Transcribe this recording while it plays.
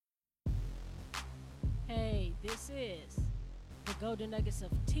This is the Golden Nuggets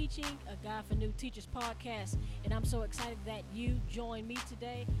of Teaching, a Guide for New Teachers podcast, and I'm so excited that you joined me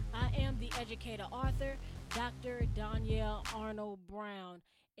today. I am the educator author, Dr. Danielle Arnold Brown,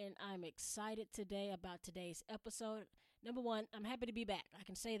 and I'm excited today about today's episode. Number one, I'm happy to be back. I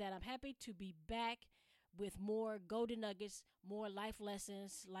can say that I'm happy to be back with more golden nuggets, more life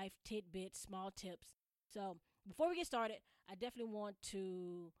lessons, life tidbits, small tips. So before we get started, I definitely want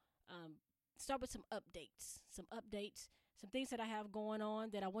to start with some updates, some things that I have going on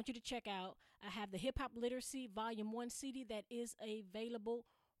that I want you to check out. I have the Hip Hop Literacy Volume 1 CD that is available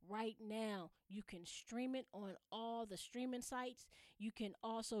right now. You can stream it on all the streaming sites. You can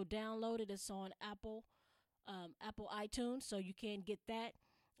also download it. It's on Apple iTunes, so you can get that.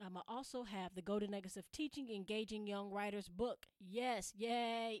 I also have the Golden Nuggets of Teaching, Engaging Young Writers book. Yes,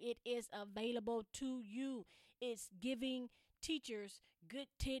 yay, it is available to you. It's giving teachers good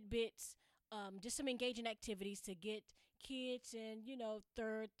tidbits, just some engaging activities to get kids in,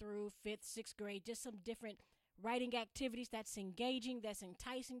 third through fifth, sixth grade, just some different writing activities that's engaging, that's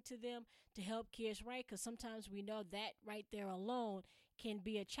enticing to them to help kids write, because sometimes we know that right there alone can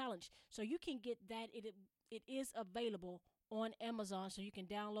be a challenge. So you can get that. It is available on Amazon, so you can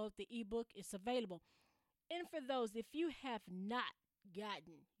download the ebook. It's available. And for those, if you have not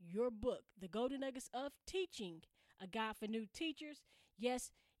gotten your book, The Golden Nuggets of Teaching, a Guide for New Teachers,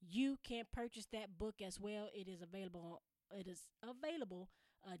 yes, you can purchase that book as well. It is available.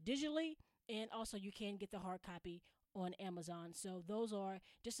 Digitally, and also you can get the hard copy on Amazon. So those are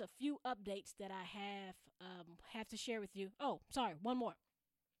just a few updates that I have to share with you. Oh, sorry, one more.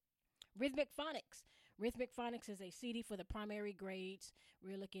 Rhythmic Phonics. Rhythmic Phonics is a CD for the primary grades.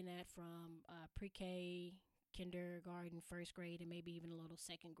 We're looking at from pre-K, kindergarten, first grade, and maybe even a little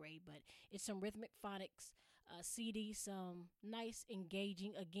second grade. But it's some Rhythmic Phonics CD, some nice,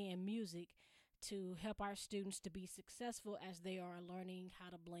 engaging, again, music to help our students to be successful as they are learning how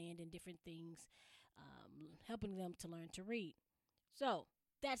to blend and different things, helping them to learn to read. So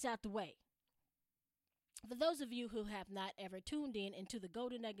that's out the way. For those of you who have not ever tuned in into the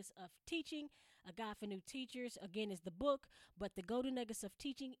Golden Nuggets of Teaching, a Guide for New Teachers, again, is the book, but the Golden Nuggets of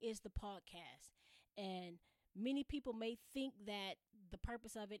Teaching is the podcast. And many people may think that the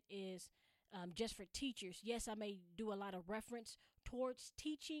purpose of it is just for teachers. Yes, I may do a lot of reference towards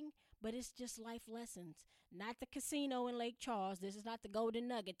teaching, but it's just life lessons. Not the casino in Lake Charles. This is not the Golden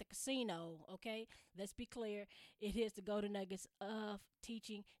Nugget, the casino, okay? Let's be clear. It is the Golden Nuggets of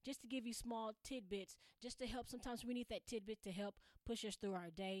Teaching, just to give you small tidbits, just to help. Sometimes we need that tidbit to help push us through our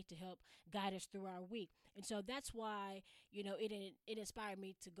day, to help guide us through our week. And so that's why, it inspired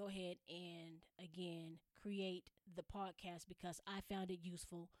me to go ahead and, again, create the podcast, because I found it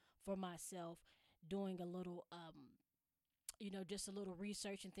useful for myself, doing a little, just a little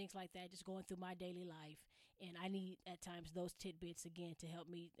research and things like that, just going through my daily life. And I need at times those tidbits, again, to help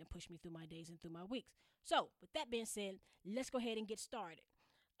me and push me through my days and through my weeks. So with that being said, let's go ahead and get started.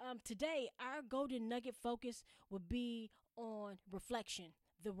 Today, our golden nugget focus would be on reflection,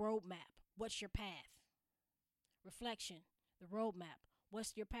 the roadmap. What's your path? Reflection, the roadmap.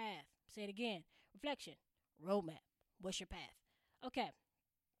 What's your path? Say it again. Reflection, roadmap. What's your path? Okay.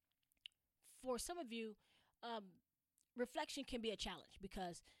 For some of you, reflection can be a challenge,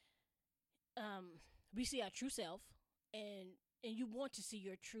 because we see our true self, and you want to see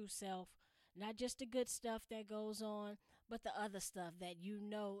your true self, not just the good stuff that goes on, but the other stuff that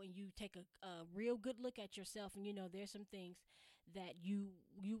and you take a real good look at yourself, and there's some things that you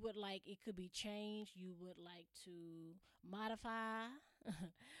would like, it could be changed, you would like to modify,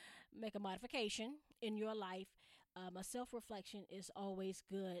 make a modification in your life. A self-reflection is always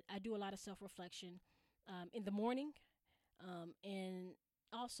good. I do a lot of self-reflection in the morning, and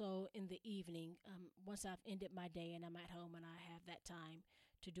also in the evening, once I've ended my day and I'm at home and I have that time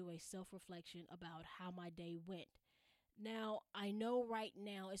to do a self-reflection about how my day went. Now, I know right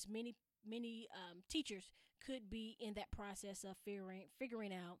now, as many teachers could be in that process of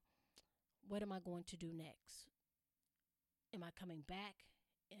figuring out, what am I going to do next? Am I coming back?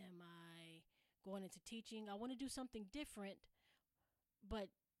 Am I going into teaching? I want to do something different, but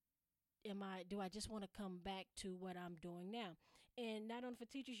do I just want to come back to what I'm doing now? And not only for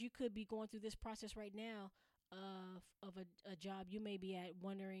teachers, you could be going through this process right now of a job you may be at,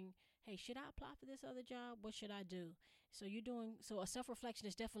 wondering, hey, should I apply for this other job? What should I do? So a self-reflection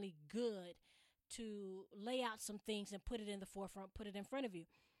is definitely good, to lay out some things and put it in the forefront, put it in front of you.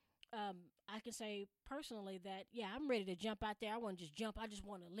 I can say personally that, yeah, I'm ready to jump out there. I want to just jump. I just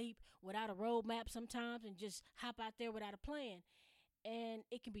want to leap without a roadmap sometimes, and just hop out there without a plan. And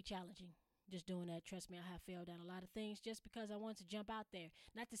it can be challenging, just doing that. Trust me, I have failed at a lot of things just because I wanted to jump out there.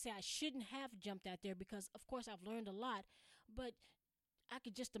 Not to say I shouldn't have jumped out there, because of course I've learned a lot, but I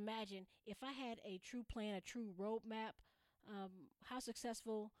could just imagine if I had a true plan, a true roadmap, how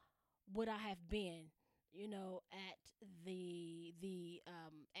successful would I have been, at the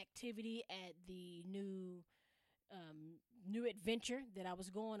activity, at the new adventure that I was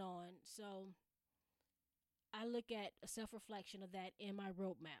going on. So I look at a self reflection of that in my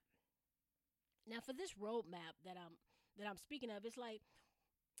roadmap. Now, for this roadmap that I'm speaking of, it's like,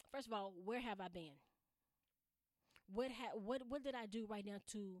 first of all, where have I been? What did I do right now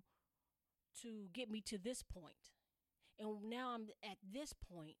to get me to this point? And now I'm at this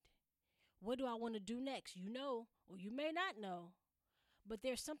point. What do I want to do next? Or you may not know, but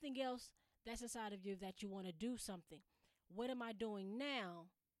there's something else that's inside of you that you want to do something. What am I doing now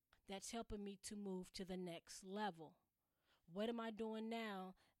that's helping me to move to the next level? What am I doing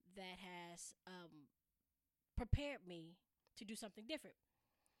now that has prepared me to do something different?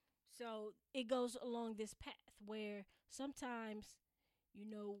 So it goes along this path where sometimes,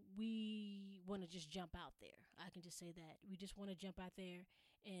 we want to just jump out there. I can just say that. We just want to jump out there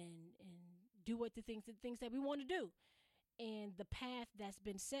and do the things that we want to do. And the path that's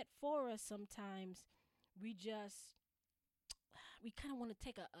been set for us, sometimes we kind of want to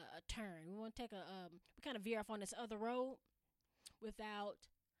take a turn. We want to we kind of veer off on this other road without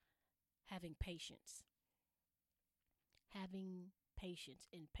having patience. Having patience.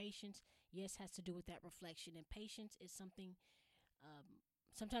 And patience, yes, has to do with that reflection. And patience is something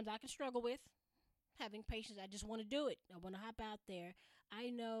sometimes I can struggle with. Having patience, I just want to do it. I want to hop out there. I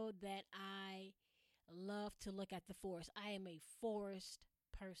know that I love to look at the forest. I am a forest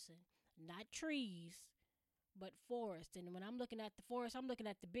person, not trees, but forest. And when I'm looking at the forest, I'm looking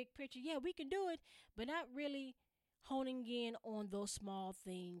at the big picture. Yeah, we can do it, but not really honing in on those small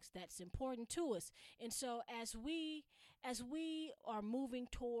things that's important to us. And so as we are moving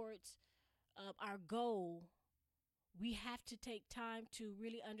towards our goal, we have to take time to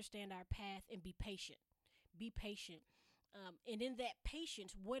really understand our path and be patient. Be patient. And in that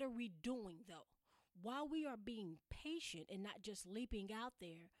patience, what are we doing though? While we are being patient and not just leaping out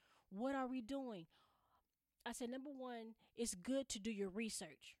there, what are we doing? I said, number one, it's good to do your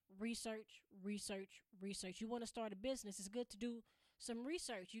research. Research, research, research. You want to start a business, it's good to do some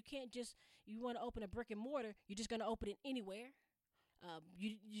research. You want to open a brick and mortar, you're just going to open it anywhere.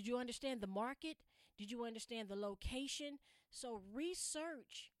 Did you understand the market? Did you understand the location? So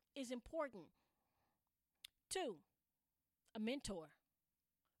research is important. Two, a mentor.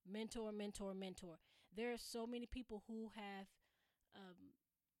 Mentor, mentor, mentor. There are so many people who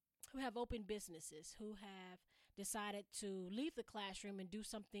have opened businesses, who have decided to leave the classroom and do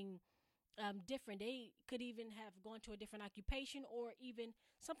something different. They could even have gone to a different occupation or even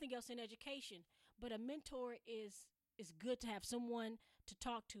something else in education. But a mentor is good to have someone to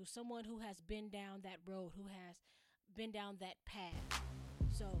talk to, someone who has been down that road, who has been down that path.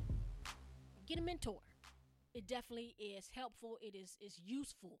 So get a mentor. It definitely is helpful. It is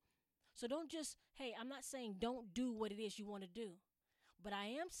useful. So don't just, hey, I'm not saying don't do what it is you want to do, but I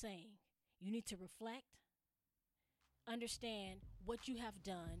am saying you need to reflect, understand what you have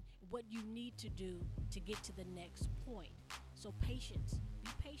done, what you need to do to get to the next point. So patience, be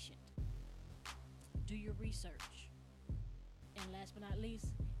patient. Do your research. And last but not least,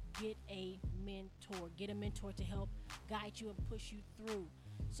 get a mentor. Get a mentor to help guide you and push you through.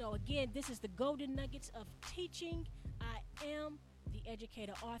 So again, this is the golden nuggets of teaching. I am the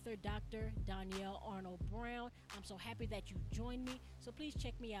educator author, Dr. Danielle Arnold Brown. I'm so happy that you joined me. So please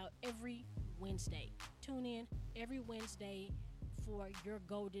check me out every Wednesday. Tune in every Wednesday for your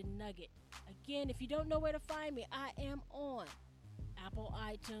golden nugget. Again, if you don't know where to find me, I am on Apple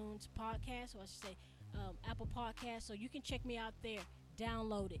iTunes podcast, or I should say Apple Podcast. So you can check me out there.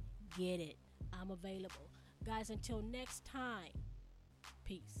 Download it. Get it. I'm available. Guys, until next time,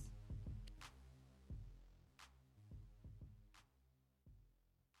 peace.